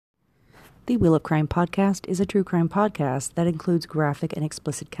The Wheel of Crime podcast is a true crime podcast that includes graphic and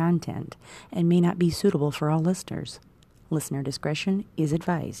explicit content and may not be suitable for all listeners. Listener discretion is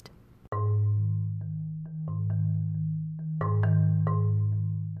advised.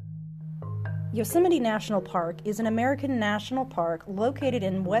 Yosemite National Park is an American national park located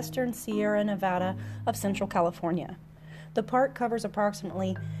in western Sierra Nevada of Central California. The park covers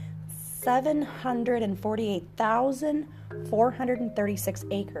approximately 748,436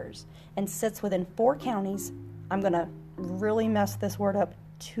 acres and sits within 4 counties. I'm going to really mess this word up.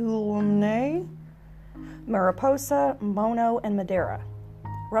 Tuolumne, Mariposa, Mono, and Madera.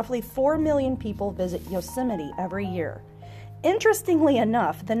 Roughly 4 million people visit Yosemite every year. Interestingly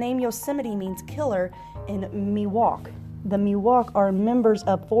enough, the name Yosemite means killer in Miwok. The Miwok are members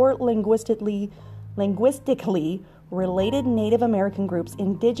of 4 linguistically related Native American groups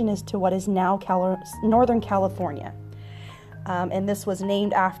indigenous to what is now Northern California. And this was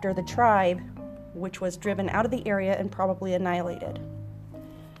named after the tribe, which was driven out of the area and probably annihilated.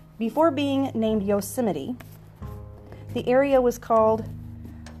 Before being named Yosemite, the area was called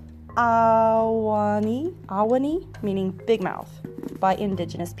Ahwahnee, meaning Big Mouth, by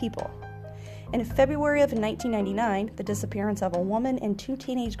indigenous people. In February of 1999, the disappearance of a woman and 2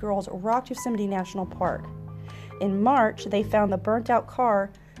 teenage girls rocked Yosemite National Park. In March, they found the burnt-out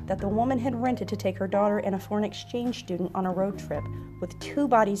car that the woman had rented to take her daughter and a foreign exchange student on a road trip, with 2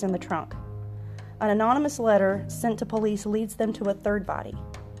 bodies in the trunk. An anonymous letter sent to police leads them to a 3rd body.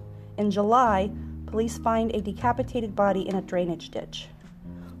 In July, police find a decapitated body in a drainage ditch.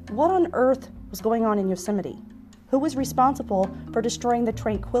 What on earth was going on in Yosemite? Who was responsible for destroying the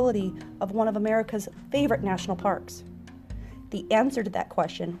tranquility of one of America's favorite national parks? The answer to that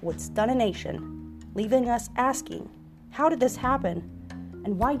question would stun a nation, leaving us asking, how did this happen,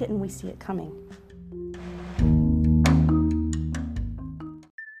 and why didn't we see it coming?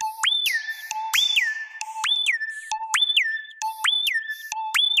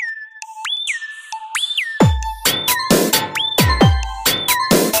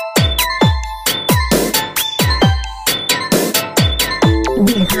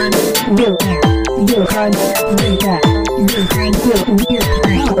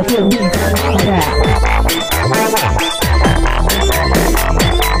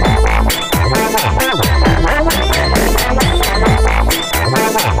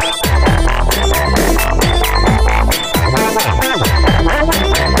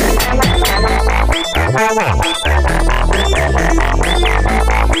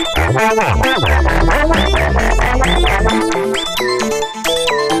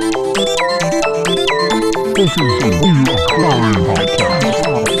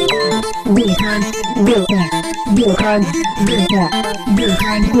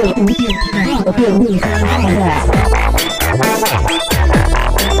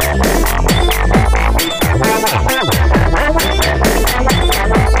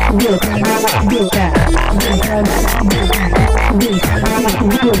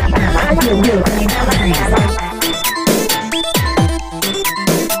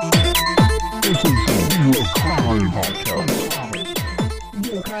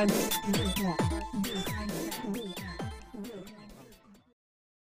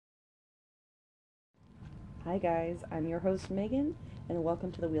 Hi guys, I'm your host Megan, and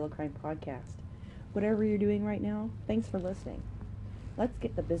welcome to the Wheel of Crime podcast. Whatever you're doing right now, thanks for listening. Let's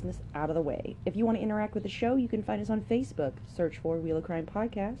get the business out of the way. If you want to interact with the show, you can find us on Facebook. Search for Wheel of Crime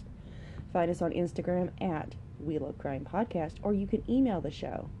Podcast. Find us on Instagram at Wheel of Crime Podcast, or you can email the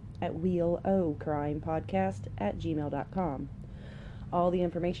show at wheelocrimepodcast@gmail.com. All the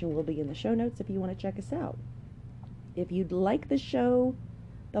information will be in the show notes if you want to check us out. If you'd like the show,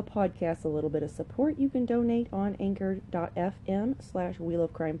 the podcast, a little bit of support, you can donate on anchor.fm/Wheel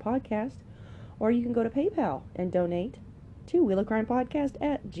of Crime Podcast, or you can go to PayPal and donate to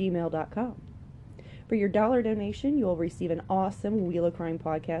wheelofcrimepodcast@gmail.com. For your $1 donation, you'll receive an awesome Wheel of Crime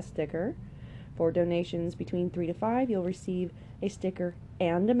Podcast sticker. For donations between $3 to $5, you'll receive a sticker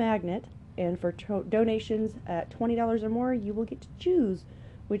and a magnet. And for donations at $20 or more, you will get to choose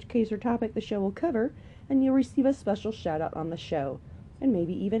which case or topic the show will cover, and you'll receive a special shout out on the show, and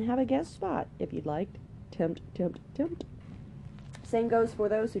maybe even have a guest spot if you'd like. Tempt. Same goes for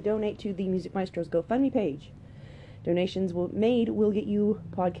those who donate to the Music Maestro's GoFundMe page. Donations made will get you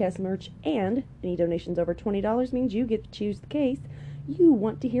podcast merch, and any donations over $20 means you get to choose the case you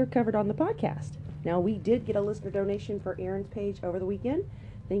want to hear covered on the podcast. Now, we did get a listener donation for Aaron's page over the weekend.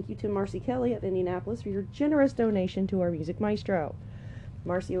 Thank you to Marcy Kelly of Indianapolis for your generous donation to our Music Maestro.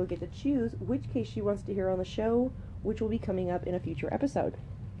 Marcy will get to choose which case she wants to hear on the show, which will be coming up in a future episode.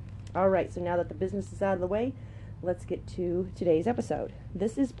 Alright, so now that the business is out of the way, let's get to today's episode.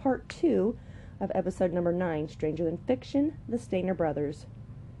 This is part 2 of episode number 9, Stranger Than Fiction, The Stainer Brothers,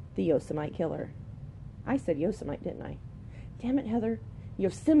 The Yosemite Killer. I said Yosemite, didn't I? Damn it, Heather.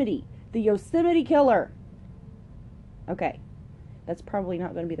 Yosemite. The Yosemite Killer. Okay. That's probably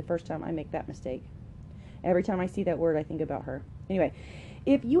not going to be the first time I make that mistake. Every time I see that word, I think about her. Anyway,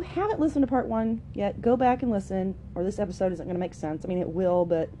 if you haven't listened to part 1 yet, go back and listen, or this episode isn't going to make sense. I mean, it will,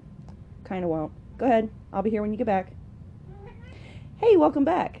 but kind of won't. Go ahead. I'll be here when you get back. Hey, welcome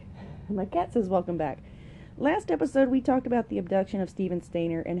back. My cat says welcome back. Last episode, we talked about the abduction of Steven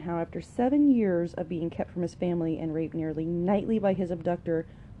Stainer and how after 7 years of being kept from his family and raped nearly nightly by his abductor,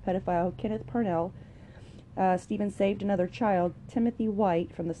 pedophile Kenneth Parnell, Steven saved another child, Timothy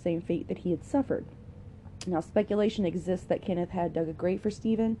White, from the same fate that he had suffered. Now, speculation exists that Kenneth had dug a grave for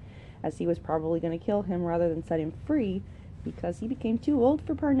Steven, as he was probably going to kill him rather than set him free, because he became too old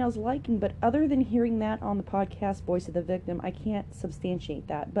for Parnell's liking. But other than hearing that on the podcast Voice of the Victim, I can't substantiate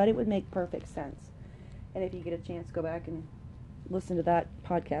that, but it would make perfect sense. And if you get a chance, go back and listen to that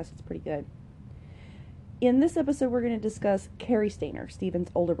podcast. It's pretty good. In this episode, we're going to discuss Cary Stainer,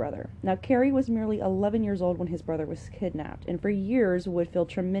 Steven's older brother. Now, Cary was merely 11 years old when his brother was kidnapped, and for years would feel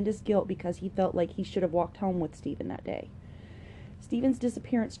tremendous guilt because he felt like he should have walked home with Steven that day. Steven's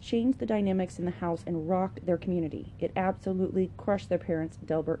disappearance changed the dynamics in the house and rocked their community. It absolutely crushed their parents,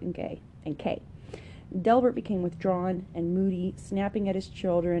 Delbert and Kay. Delbert became withdrawn and moody, snapping at his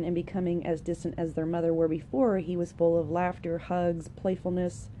children and becoming as distant as their mother, where before he was full of laughter, hugs,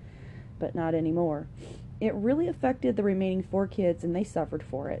 playfulness, but not anymore. It really affected the remaining 4 kids, and they suffered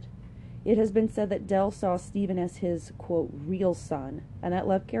for it. It has been said that Del saw Steven as his, quote, real son, and that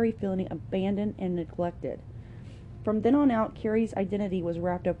left Cary feeling abandoned and neglected. From then on out, Cary's identity was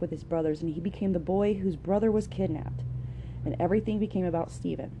wrapped up with his brother's, and he became the boy whose brother was kidnapped, and everything became about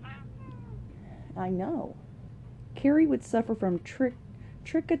Steven. I know. Cary would suffer from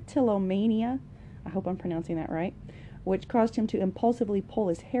trichotillomania, I hope I'm pronouncing that right, which caused him to impulsively pull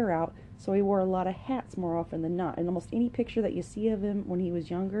his hair out, so he wore a lot of hats more often than not. In almost any picture that you see of him when he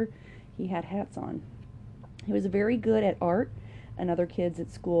was younger, he had hats on. He was very good at art, and other kids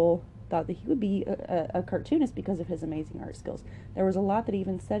at school thought that he would be a cartoonist because of his amazing art skills. There was a lot that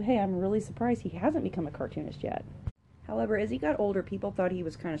even said, hey, I'm really surprised he hasn't become a cartoonist yet. However, as he got older, people thought he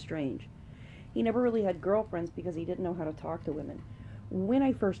was kind of strange. He never really had girlfriends because he didn't know how to talk to women. When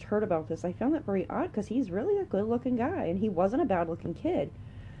I first heard about this, I found that very odd because he's really a good-looking guy, and he wasn't a bad-looking kid.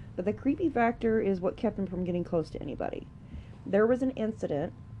 But the creepy factor is what kept him from getting close to anybody. There was an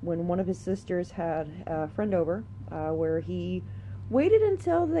incident when one of his sisters had a friend over where he waited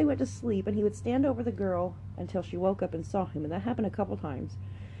until they went to sleep, and he would stand over the girl until she woke up and saw him, and that happened a couple times.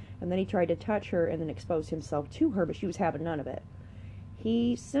 And then he tried to touch her and then expose himself to her, but she was having none of it.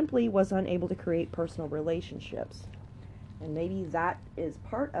 He simply was unable to create personal relationships. And maybe that is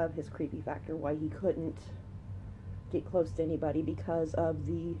part of his creepy factor, why he couldn't get close to anybody, because of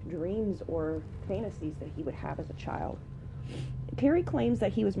the dreams or fantasies that he would have as a child. Cary claims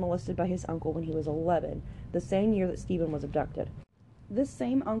that he was molested by his uncle when he was 11, the same year that Steven was abducted. This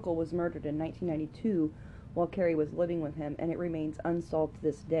same uncle was murdered in 1992 while Cary was living with him, and it remains unsolved to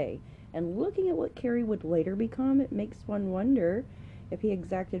this day. And looking at what Cary would later become, it makes one wonder if he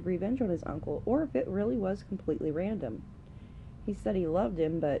exacted revenge on his uncle, or if it really was completely random. He said he loved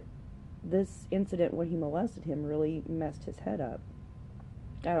him, but this incident when he molested him really messed his head up.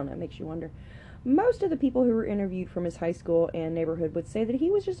 I don't know, it makes you wonder. Most of the people who were interviewed from his high school and neighborhood would say that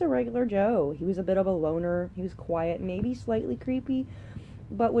he was just a regular Joe. He was a bit of a loner, he was quiet, maybe slightly creepy,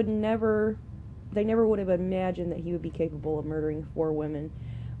 but they never would have imagined that he would be capable of murdering 4 women.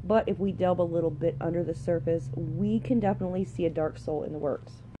 But if we delve a little bit under the surface, we can definitely see a dark soul in the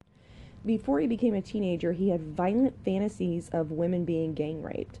works. Before he became a teenager, he had violent fantasies of women being gang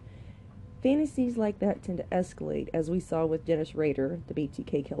raped. Fantasies like that tend to escalate, as we saw with Dennis Rader, the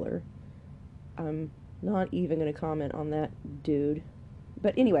BTK killer. I'm not even going to comment on that dude.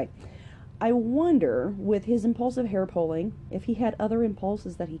 But anyway, I wonder, with his impulsive hair pulling, if he had other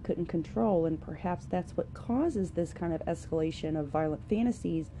impulses that he couldn't control, and perhaps that's what causes this kind of escalation of violent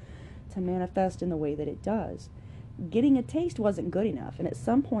fantasies to manifest in the way that it does. Getting a taste wasn't good enough, and at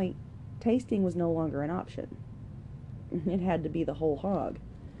some point, tasting was no longer an option. It had to be the whole hog.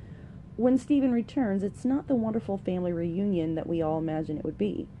 When Steven returns, it's not the wonderful family reunion that we all imagine it would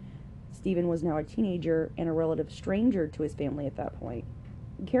be. Steven was now a teenager and a relative stranger to his family at that point.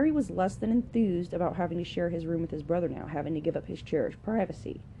 Cary was less than enthused about having to share his room with his brother now, having to give up his cherished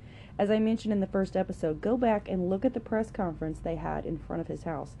privacy. As I mentioned in the first episode, go back and look at the press conference they had in front of his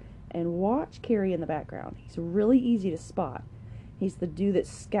house and watch Cary in the background. He's really easy to spot. He's the dude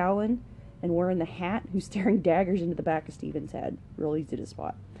that's scowling and wearing the hat who's staring daggers into the back of Stephen's head. Real easy to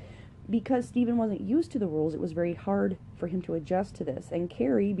spot. Because Stephen wasn't used to the rules, it was very hard for him to adjust to this, and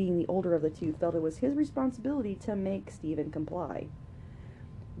Carrie, being the older of the two, felt it was his responsibility to make Stephen comply.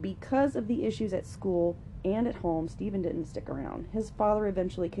 Because of the issues at school and at home, Stephen didn't stick around. His father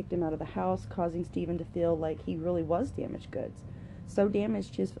eventually kicked him out of the house, causing Stephen to feel like he really was damaged goods. So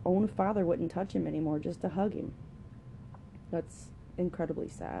damaged his own father wouldn't touch him anymore just to hug him. That's incredibly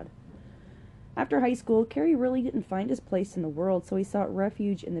sad. After high school, Carrie really didn't find his place in the world, so he sought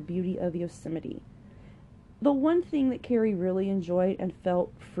refuge in the beauty of Yosemite. The one thing that Carrie really enjoyed and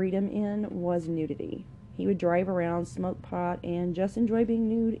felt freedom in was nudity. He would drive around, smoke pot, and just enjoy being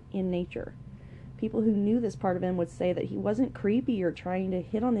nude in nature. People who knew this part of him would say that he wasn't creepy or trying to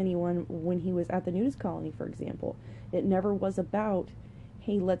hit on anyone when he was at the nudist colony, for example. It never was about,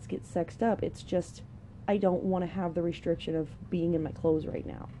 hey, let's get sexed up. It's just, I don't want to have the restriction of being in my clothes right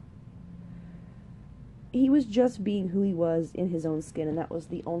now. He was just being who he was in his own skin, and that was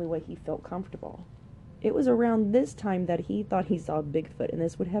the only way he felt comfortable. It was around this time that he thought he saw Bigfoot, and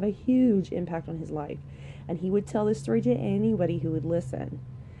this would have a huge impact on his life. And he would tell this story to anybody who would listen.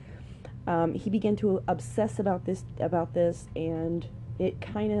 He began to obsess about this, and it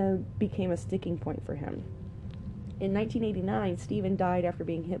kind of became a sticking point for him. In 1989, Stephen died after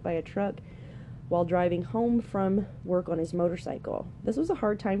being hit by a truck while driving home from work on his motorcycle. This was a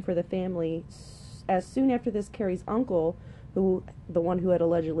hard time for the family, as soon after this, Carrie's uncle, the one who had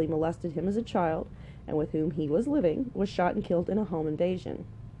allegedly molested him as a child, and with whom he was living, was shot and killed in a home invasion.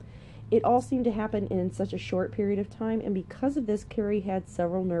 It all seemed to happen in such a short period of time, and because of this, Carrie had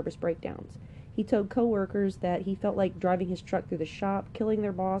several nervous breakdowns. He told co-workers that he felt like driving his truck through the shop, killing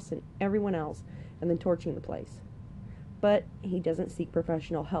their boss and everyone else, and then torching the place. But he doesn't seek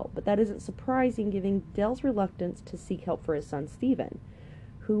professional help. But that isn't surprising, given Dell's reluctance to seek help for his son Stephen,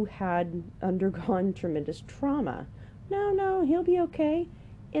 who had undergone tremendous trauma. No, he'll be okay.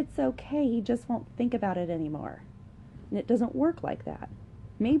 It's okay, he just won't think about it anymore. And it doesn't work like that.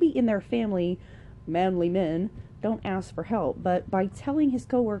 Maybe in their family, manly men don't ask for help, but by telling his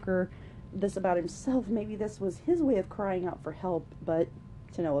coworker this about himself, maybe this was his way of crying out for help, but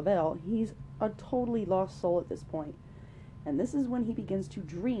to no avail. He's a totally lost soul at this point. And this is when he begins to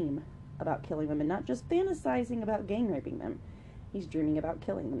dream about killing them, and not just fantasizing about gang raping them. He's dreaming about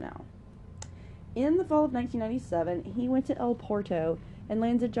killing them now. In the fall of 1997, he went to El Porto and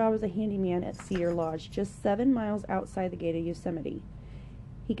lands a job as a handyman at Cedar Lodge, just 7 miles outside the gate of Yosemite.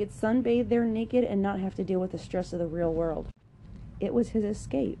 He could sunbathe there naked and not have to deal with the stress of the real world. It was his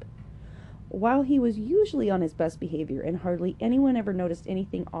escape. While he was usually on his best behavior and hardly anyone ever noticed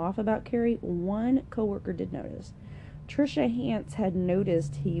anything off about Carrie, one coworker did notice. Trisha Hance had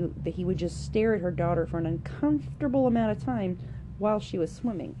noticed that he would just stare at her daughter for an uncomfortable amount of time while she was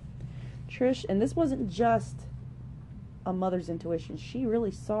swimming. Trish, and this wasn't just a mother's intuition, she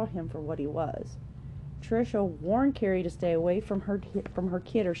really saw him for what he was. Trisha warned Carrie to stay away from her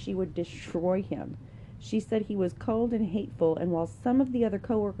kid or she would destroy him. She said he was cold and hateful, and while some of the other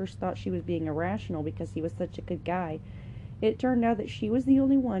coworkers thought she was being irrational because he was such a good guy, it turned out that she was the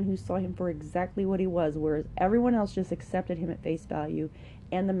only one who saw him for exactly what he was, whereas everyone else just accepted him at face value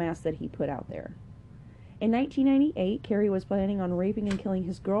and the mask that he put out there. In 1998, Carrie was planning on raping and killing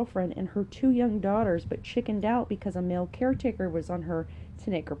his girlfriend and her 2 young daughters, but chickened out because a male caretaker was on her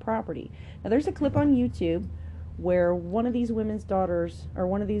 10-acre property. Now, there's a clip on YouTube where one of these women's daughters,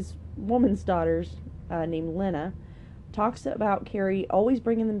 named Lena, talks about Carrie always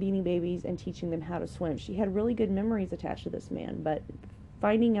bringing them Beanie Babies and teaching them how to swim. She had really good memories attached to this man, but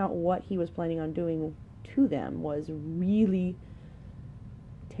finding out what he was planning on doing to them was really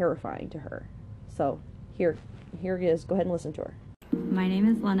terrifying to her. So, here it is. Go ahead and listen to her. My name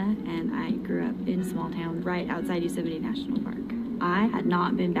is Lena, and I grew up in a small town right outside Yosemite National Park. I had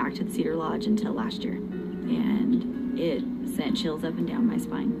not been back to the Cedar Lodge until last year, and it sent chills up and down my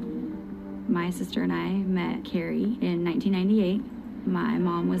spine. My sister and I met Carrie in 1998. My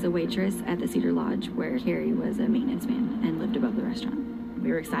mom was a waitress at the Cedar Lodge, where Carrie was a maintenance man and lived above the restaurant.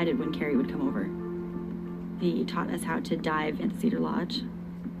 We were excited when Carrie would come over. He taught us how to dive at the Cedar Lodge.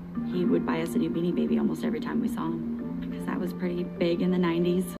 He would buy us a new Beanie Baby almost every time we saw him, because that was pretty big in the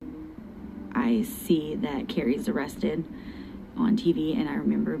 90s. I see that Carrie's arrested on TV, and I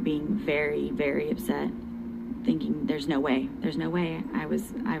remember being very, very upset, thinking there's no way.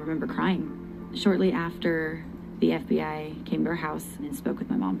 I remember crying. Shortly after the FBI came to our house and spoke with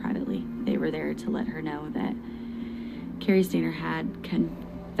my mom privately, they were there to let her know that Carrie Stainer had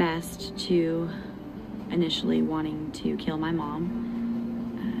confessed to initially wanting to kill my mom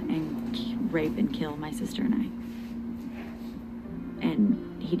and rape and kill my sister and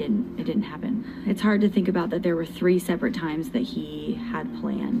And it didn't happen. It's hard to think about that there were 3 separate times that he had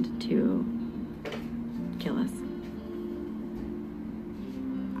planned to kill us.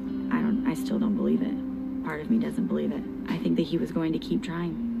 I still don't believe it. Part of me doesn't believe it. I think that he was going to keep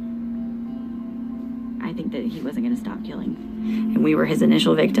trying. I think that he wasn't going to stop killing. And we were his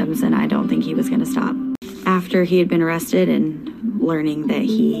initial victims, and I don't think he was going to stop. After he had been arrested and learning that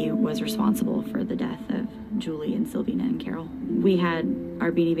he was responsible for the death of Julie and Sylvina and Carol, we had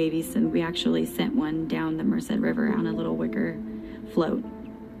our Beanie Babies, and we actually sent one down the Merced River on a little wicker float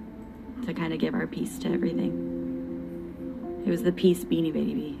to kind of give our piece to everything. It was the Peace Beanie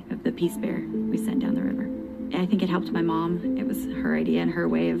Baby of the Peace Bear we sent down the river. I think it helped my mom. It was her idea and her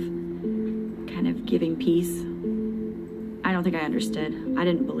way of kind of giving peace. I don't think I understood. I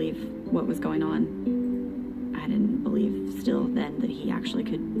didn't believe what was going on. I didn't believe still then that he actually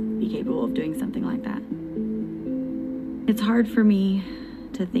could be capable of doing something like that. It's hard for me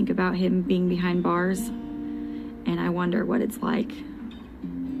to think about him being behind bars, and I wonder what it's like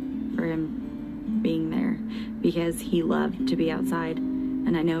for him being there, because he loved to be outside,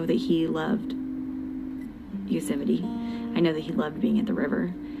 and I know that he loved Yosemite. I know that he loved being at the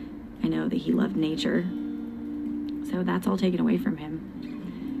river. I know that he loved nature. So that's all taken away from him.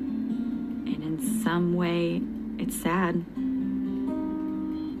 And in some way, it's sad,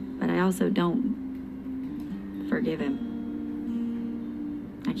 but I also don't forgive him.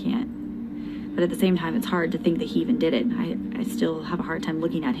 I can't. But at the same time, it's hard to think that he even did it. I still have a hard time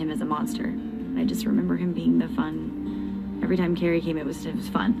looking at him as a monster. I just remember him being the fun. Every time Carrie came, it was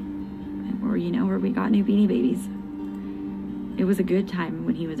fun. Or, where we got new Beanie Babies. It was a good time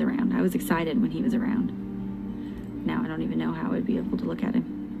when he was around. I was excited when he was around. Now I don't even know how I would be able to look at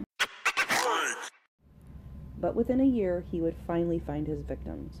him. But within a year, he would finally find his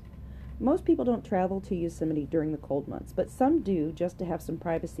victims. Most people don't travel to Yosemite during the cold months, but some do just to have some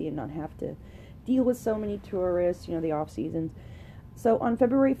privacy and not have to deal with so many tourists, the off seasons. So on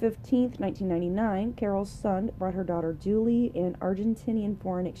February 15th, 1999, Carol's son brought her daughter Julie and Argentinian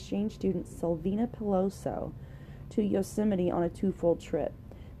foreign exchange student Sylvina Peloso to Yosemite on a twofold trip.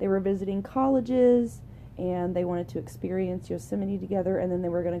 They were visiting colleges, and they wanted to experience Yosemite together, and then they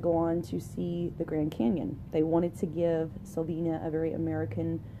were going to go on to see the Grand Canyon. They wanted to give Sylvina a very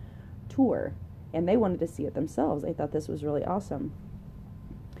American tour, and they wanted to see it themselves. They thought this was really awesome.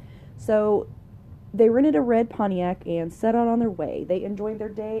 So they rented a red Pontiac and set out on their way. They enjoyed their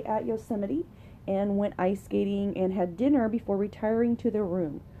day at Yosemite and went ice skating and had dinner before retiring to their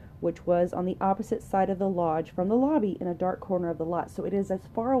room, which was on the opposite side of the lodge from the lobby in a dark corner of the lot. So it is as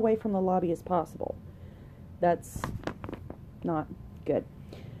far away from the lobby as possible. That's not good.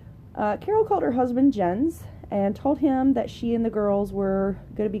 Carol called her husband Jens and told him that she and the girls were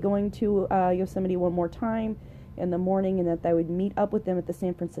going to be going to Yosemite one more time in the morning, and that they would meet up with them at the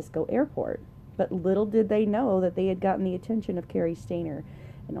San Francisco airport. But little did they know that they had gotten the attention of Cary Stayner,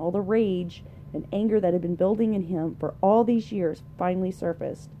 and all the rage and anger that had been building in him for all these years finally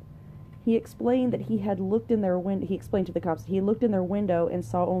surfaced. He explained that he had looked in their window. He explained to the cops that he looked in their window and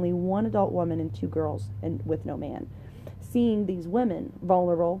saw only one adult woman and 2 girls, and with no man. Seeing these women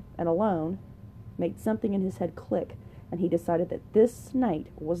vulnerable and alone made something in his head click, and he decided that this night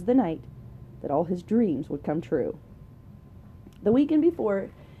was the night that all his dreams would come true. In the weekend before,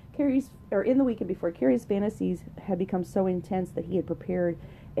 Carrie's fantasies had become so intense that he had prepared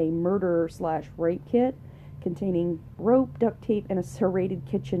a murder/rape kit containing rope, duct tape, and a serrated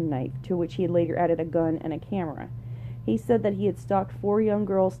kitchen knife, to which he had later added a gun and a camera. He said that he had stalked 4 young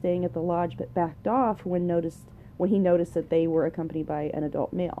girls staying at the lodge, but backed off when he noticed that they were accompanied by an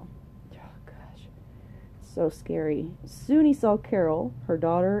adult male. Oh, gosh. So scary. Soon he saw Carol, her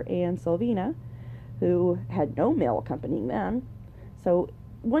daughter, and Sylvina, who had no male accompanying them. So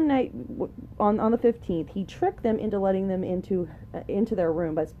one night, on the 15th, he tricked them into letting them into their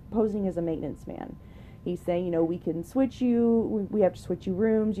room by posing as a maintenance man. He's saying, we can switch you, we have to switch you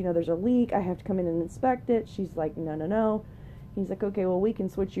rooms, there's a leak, I have to come in and inspect it. She's like, no. He's like, okay, well, we can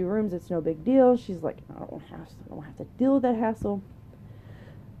switch you rooms, it's no big deal. She's like, I don't have to deal with that hassle.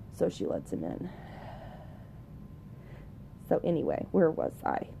 So she lets him in. So anyway, where was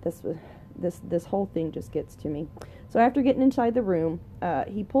I? This whole thing just gets to me. So after getting inside the room,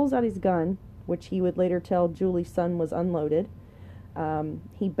 he pulls out his gun, which he would later tell Julie's son was unloaded.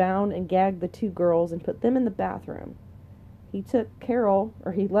 He bound and gagged the 2 girls and put them in the bathroom. He left Carol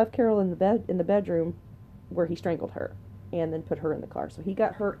in the bedroom where he strangled her, and then put her in the car. So he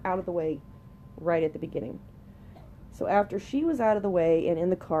got her out of the way right at the beginning. So after she was out of the way and in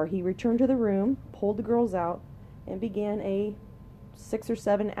the car, he returned to the room, pulled the girls out, and began a 6 or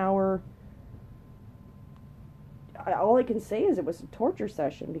 7 hour all I can say is it was a torture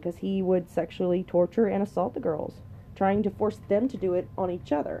session, because he would sexually torture and assault the girls, trying to force them to do it on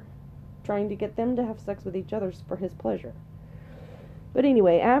each other, trying to get them to have sex with each other for his pleasure. But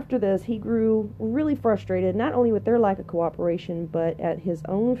anyway, after this, he grew really frustrated, not only with their lack of cooperation, but at his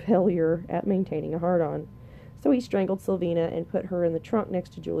own failure at maintaining a hard-on. So he strangled Sylvina and put her in the trunk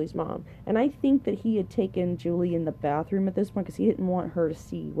next to Julie's mom. And I think that he had taken Julie in the bathroom at this point because he didn't want her to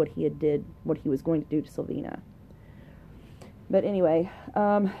see what he was going to do to Sylvina. But anyway,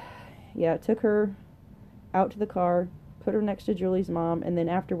 took her out to the car, put her next to Julie's mom, and then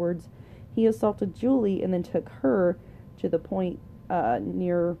afterwards he assaulted Julie and then took her to the point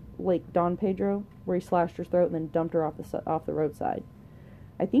near Lake Don Pedro, where he slashed her throat and then dumped her off the roadside.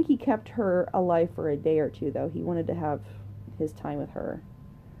 I think he kept her alive for a day or two, though. He wanted to have his time with her.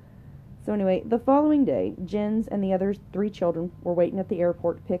 So anyway, the following day, Jens and the other 3 children were waiting at the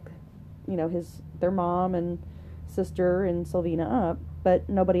airport to pick, their mom and sister and Sylvina up, but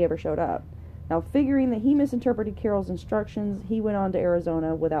nobody ever showed up. Now, figuring that he misinterpreted Carol's instructions, he went on to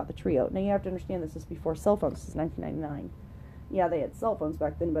Arizona without the trio. Now, you have to understand this is before cell phones. This is 1999. Yeah, they had cell phones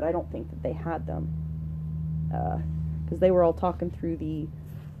back then, but I don't think that they had them. Because they were all talking through the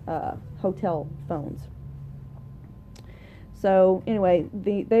hotel phones. So anyway,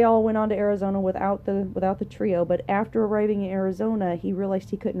 they all went on to Arizona without the trio. But after arriving in Arizona, he realized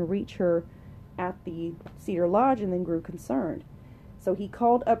he couldn't reach her at the Cedar Lodge, and then grew concerned. So he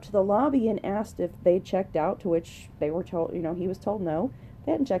called up to the lobby and asked if they checked out. To which they were told, he was told no,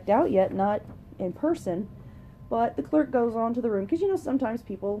 they hadn't checked out yet, not in person. But the clerk goes on to the room because sometimes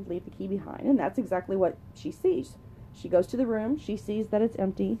people leave the key behind, and that's exactly what she sees. She goes to the room, she sees that it's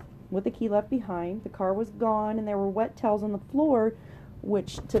empty, with the key left behind. The car was gone, and there were wet towels on the floor,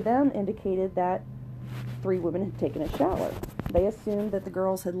 which to them indicated that 3 women had taken a shower. They assumed that the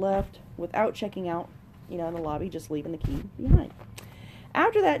girls had left without checking out, in the lobby, just leaving the key behind.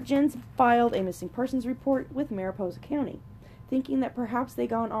 After that, Jens filed a missing persons report with Mariposa County. Thinking that perhaps they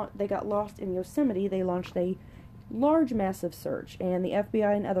got lost in Yosemite, they launched a large, massive search, and the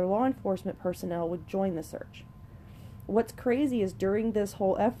FBI and other law enforcement personnel would join the search. What's crazy is during this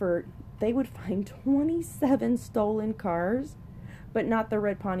whole effort, they would find 27 stolen cars, but not the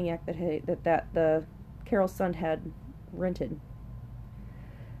red Pontiac that the Carol's son had rented.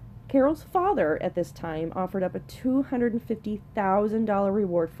 Carol's father at this time offered up a $250,000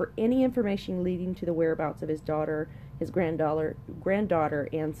 reward for any information leading to the whereabouts of his daughter, his granddaughter,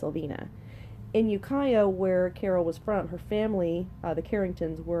 and Sylvina. In Ukiah, where Carol was from, her family, the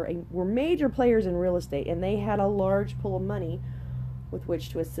Carringtons, were major players in real estate, and they had a large pool of money with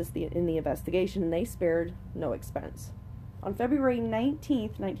which to assist in the investigation, and they spared no expense. On February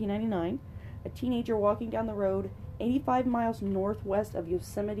 19th, 1999, a teenager walking down the road 85 miles northwest of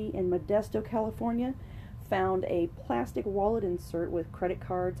Yosemite in Modesto, California, found a plastic wallet insert with credit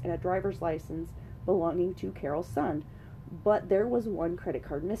cards and a driver's license belonging to Carol's son, but there was one credit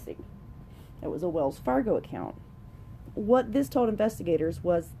card missing. It was a Wells Fargo account. What this told investigators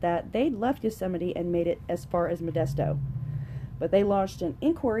was that they'd left Yosemite and made it as far as Modesto, but they launched an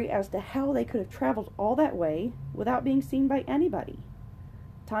inquiry as to how they could have traveled all that way without being seen by anybody.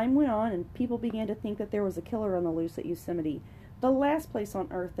 Time went on, and people began to think that there was a killer on the loose at Yosemite, the last place on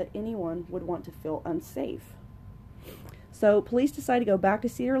earth that anyone would want to feel unsafe. So police decided to go back to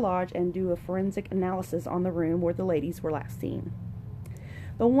Cedar Lodge and do a forensic analysis on the room where the ladies were last seen.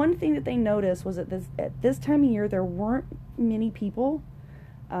 The one thing that they noticed was that at this time of year, there weren't many people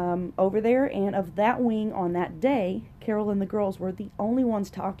over there, and of that wing on that day, Carol and the girls were the only ones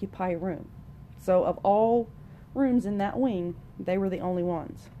to occupy a room. So of all rooms in that wing, they were the only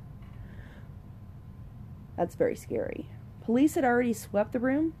ones. That's very scary. Police had already swept the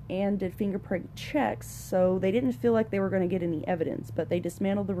room and did fingerprint checks, so they didn't feel like they were going to get any evidence, but they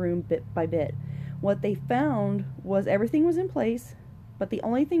dismantled the room bit by bit. What they found was everything was in place, but the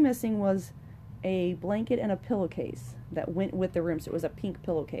only thing missing was a blanket and a pillowcase that went with the room, so it was a pink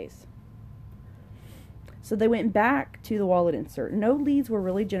pillowcase. So they went back to the wallet insert. No leads were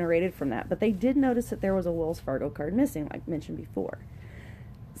really generated from that, but they did notice that there was a Wells Fargo card missing, like mentioned before.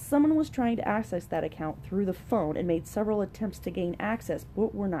 Someone was trying to access that account through the phone and made several attempts to gain access,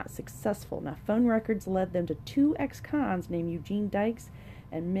 but were not successful. Now, phone records led them to 2 ex-cons named Eugene Dykes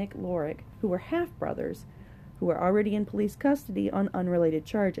and Mick Lorick, who were half-brothers, who were already in police custody on unrelated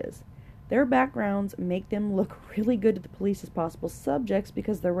charges. Their backgrounds make them look really good to the police as possible subjects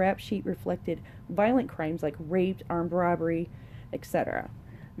because the rap sheet reflected violent crimes like rape, armed robbery, etc.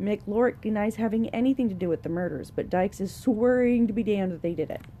 Mick Lorick denies having anything to do with the murders, but Dykes is swearing to be damned that they did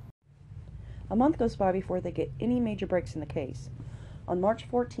it. A month goes by before they get any major breaks in the case. On March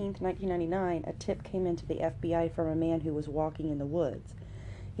 14, 1999, a tip came into the FBI from a man who was walking in the woods.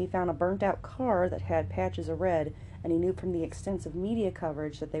 He found a burnt-out car that had patches of red, and he knew from the extensive media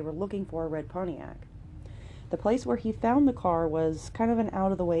coverage that they were looking for a red Pontiac. The place where he found the car was kind of an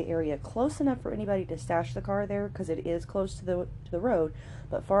out-of-the-way area, close enough for anybody to stash the car there, because it is close to the road,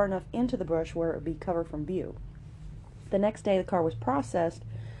 but far enough into the brush where it would be covered from view. The next day, the car was processed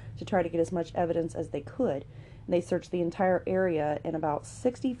to try to get as much evidence as they could, and they searched the entire area, and about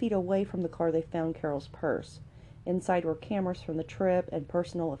 60 feet away from the car, they found Carol's purse. Inside were cameras from the trip and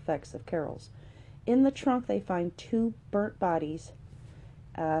personal effects of Carol's. In the trunk, they find 2 burnt bodies,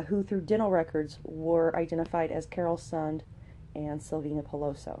 who through dental records were identified as Carol Sund and Silvina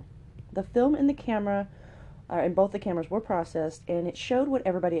Peloso. The film in the camera, and both the cameras were processed, and it showed what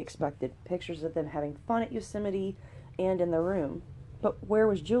everybody expected, pictures of them having fun at Yosemite and in their room. But where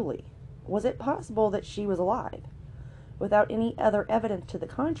was Julie? Was it possible that she was alive? Without any other evidence to the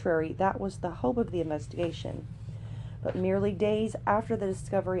contrary, that was the hope of the investigation. But merely days after the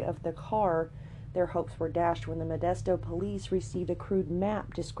discovery of the car, their hopes were dashed when the Modesto police received a crude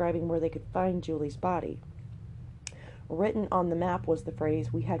map describing where they could find Julie's body. Written on the map was the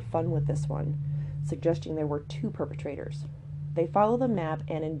phrase, "We had fun with this one," suggesting there were 2 perpetrators. They follow the map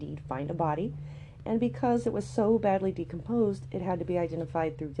and indeed find a body, and because it was so badly decomposed, it had to be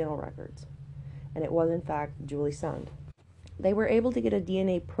identified through dental records. And it was in fact Julie Sund. They were able to get a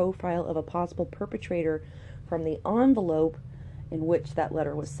DNA profile of a possible perpetrator from the envelope in which that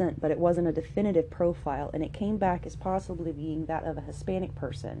letter was sent, but it wasn't a definitive profile, and it came back as possibly being that of a Hispanic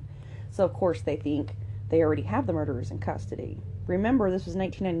person. So of course they think they already have the murderers in custody. Remember, this was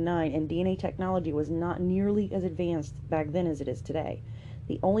 1999, and DNA technology was not nearly as advanced back then as it is today.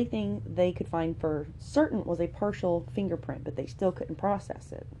 The only thing they could find for certain was a partial fingerprint, but they still couldn't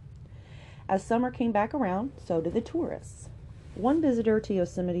process it. As summer came back around, so did the tourists. One visitor to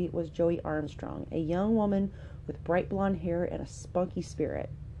Yosemite was Joey Armstrong, a young woman with bright blonde hair and a spunky spirit.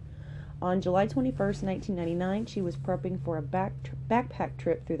 On July 21st, 1999, she was prepping for a backpack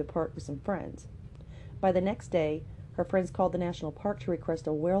trip through the park with some friends. By the next day, her friends called the national park to request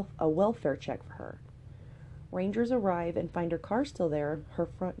a welfare check for her. Rangers arrive and find her car still there, her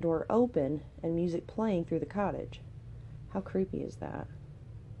front door open, and music playing through the cottage. How creepy is that?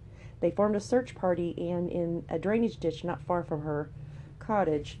 They formed a search party, and in a drainage ditch not far from her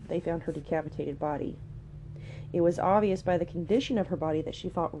cottage, they found her decapitated body. It was obvious by the condition of her body that she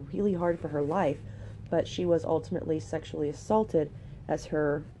fought really hard for her life, but she was ultimately sexually assaulted as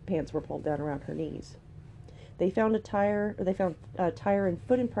her pants were pulled down around her knees. They found tire and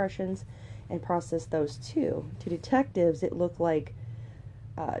foot impressions and processed those too. To detectives, it looked like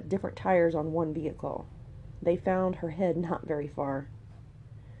different tires on one vehicle. They found her head not very far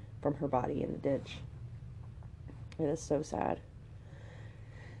from her body in the ditch. It is so sad.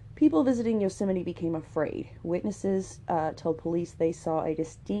 People visiting Yosemite became afraid. Witnesses told police they saw a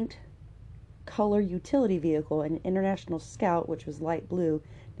distinct color utility vehicle, an International Scout, which was light blue.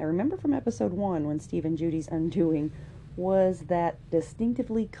 Now remember from episode 1 when Steve and Judy's undoing was that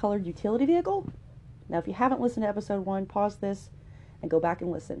distinctively colored utility vehicle? Now if you haven't listened to episode 1, pause this and go back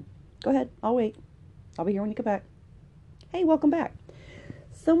and listen. Go ahead, I'll wait. I'll be here when you come back. Hey, welcome back.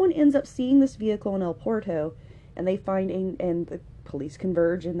 Someone ends up seeing this vehicle in El Porto, and they find and the police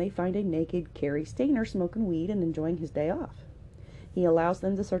converge, and they find a naked Cary Stayner smoking weed and enjoying his day off. He allows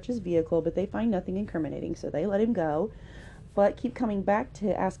them to search his vehicle, but they find nothing incriminating, so they let him go, but keep coming back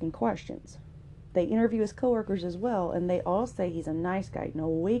to asking questions. They interview his coworkers as well, and they all say he's a nice guy. No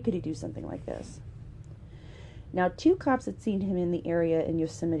way could he do something like this. Now, 2 cops had seen him in the area in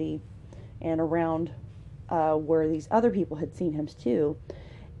Yosemite and around where these other people had seen him too,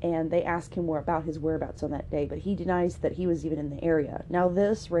 and they asked him about his whereabouts on that day, but he denies that he was even in the area. Now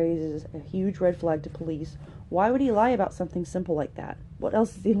this raises a huge red flag to police. Why would he lie about something simple like that? What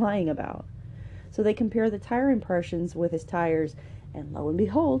else is he lying about? So they compare the tire impressions with his tires, and lo and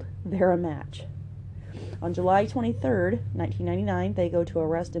behold, they're a match. On July 23rd, 1999, they go to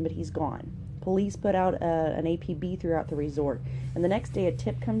arrest him, but he's gone. Police put out an APB throughout the resort, and the next day a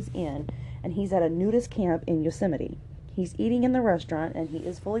tip comes in, and he's at a nudist camp in Yosemite. He's eating in the restaurant, and he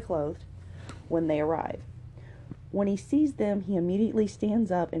is fully clothed when they arrive. When he sees them, he immediately stands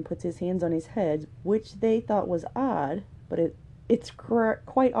up and puts his hands on his head, which they thought was odd, but it's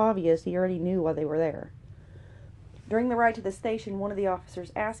quite obvious he already knew why they were there. During the ride to the station, one of the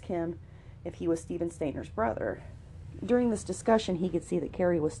officers asked him if he was Stephen Stayner's brother. During this discussion, he could see that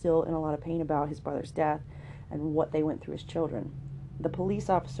Cary was still in a lot of pain about his brother's death and what they went through as children. The police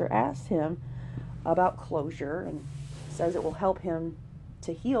officer asked him about closure and says it will help him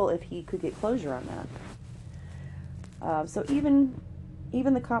to heal if he could get closure on that. So even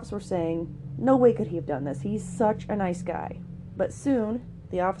Even the cops were saying, no way could he have done this. He's such a nice guy. But soon,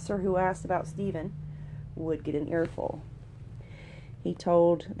 the officer who asked about Stephen would get an earful. He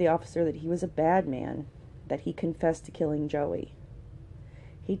told the officer that he was a bad man, that he confessed to killing Joey.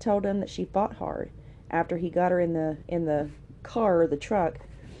 He told him that she fought hard. After he got her in the car or the truck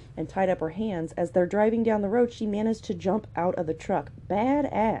and tied up her hands, as they're driving down the road, she managed to jump out of the truck.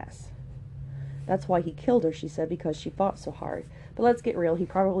 Badass. That's why he killed her, she said, because she fought so hard. But let's get real, he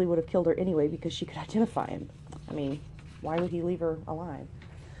probably would have killed her anyway because she could identify him. I mean, why would he leave her alive?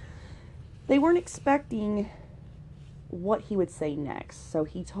 They weren't expecting what he would say next, so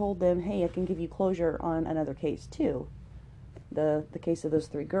he told them, hey, I can give you closure on another case too. The case of those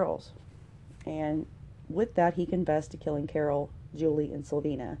 3 girls. And with that, he confessed to killing Carol, Julie, and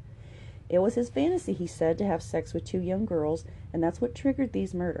Sylvina. It was his fantasy, he said, to have sex with 2 young girls, and that's what triggered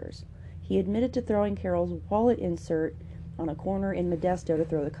these murders. He admitted to throwing Carol's wallet insert on a corner in Modesto to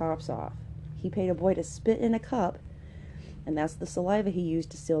throw the cops off. He paid a boy to spit in a cup, and that's the saliva he used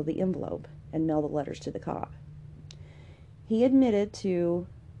to seal the envelope and mail the letters to the cop. He admitted to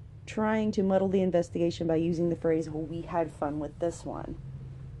trying to muddle the investigation by using the phrase, well, we had fun with this one.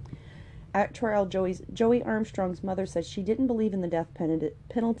 At trial, Joey Armstrong's mother said she didn't believe in the death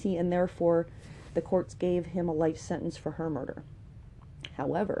penalty, and therefore the courts gave him a life sentence for her murder.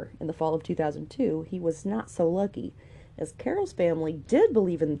 However, in the fall of 2002, he was not so lucky, as Carol's family did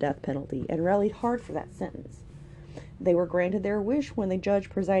believe in the death penalty and rallied hard for that sentence. They were granted their wish when the judge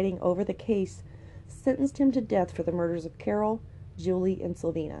presiding over the case sentenced him to death for the murders of Carol, Julie, and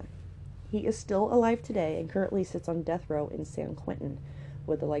Sylvina. He is still alive today and currently sits on death row in San Quentin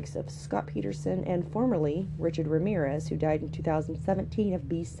with the likes of Scott Peterson and formerly Richard Ramirez, who died in 2017 of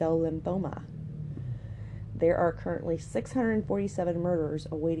B-cell lymphoma. There are currently 647 murderers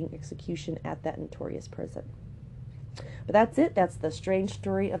awaiting execution at that notorious prison. But that's it. That's the strange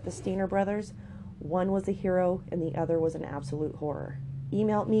story of the Steiner brothers. One was a hero and the other was an absolute horror.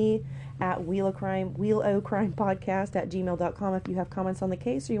 Email me at wheelocrimepodcast@gmail.com if you have comments on the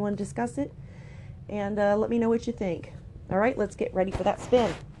case or you want to discuss it. And let me know what you think. All right, let's get ready for that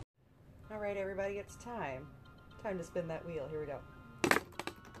spin. All right, everybody, it's time. Time to spin that wheel. Here we go.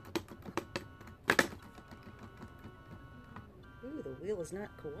 Ooh, the wheel is not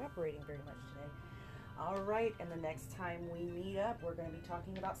cooperating very much today. All right, and the next time we meet up, we're going to be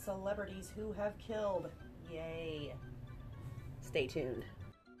talking about celebrities who have killed. Yay. Stay tuned.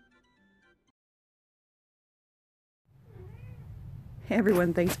 Hey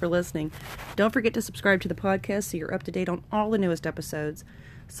everyone, thanks for listening. Don't forget to subscribe to the podcast so you're up to date on all the newest episodes.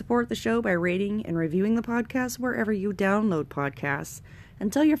 Support the show by rating and reviewing the podcast wherever you download podcasts.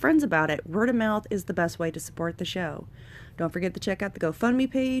 And tell your friends about it. Word of mouth is the best way to support the show. Don't forget to check out the GoFundMe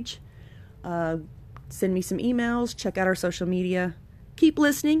page. Send me some emails. Check out our social media. Keep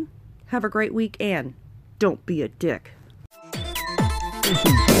listening. Have a great week and don't be a dick.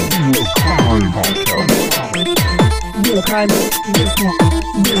 Wheel Crime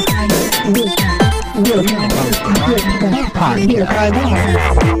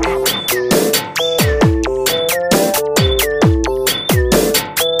Podcast.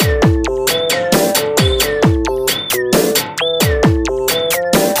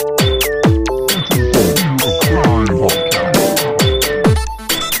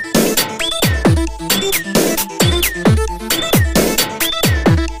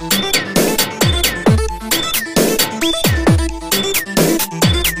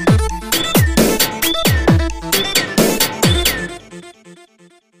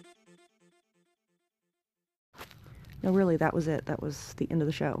 No, really, that was it. That was the end of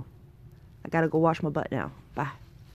the show. I gotta go wash my butt now. Bye.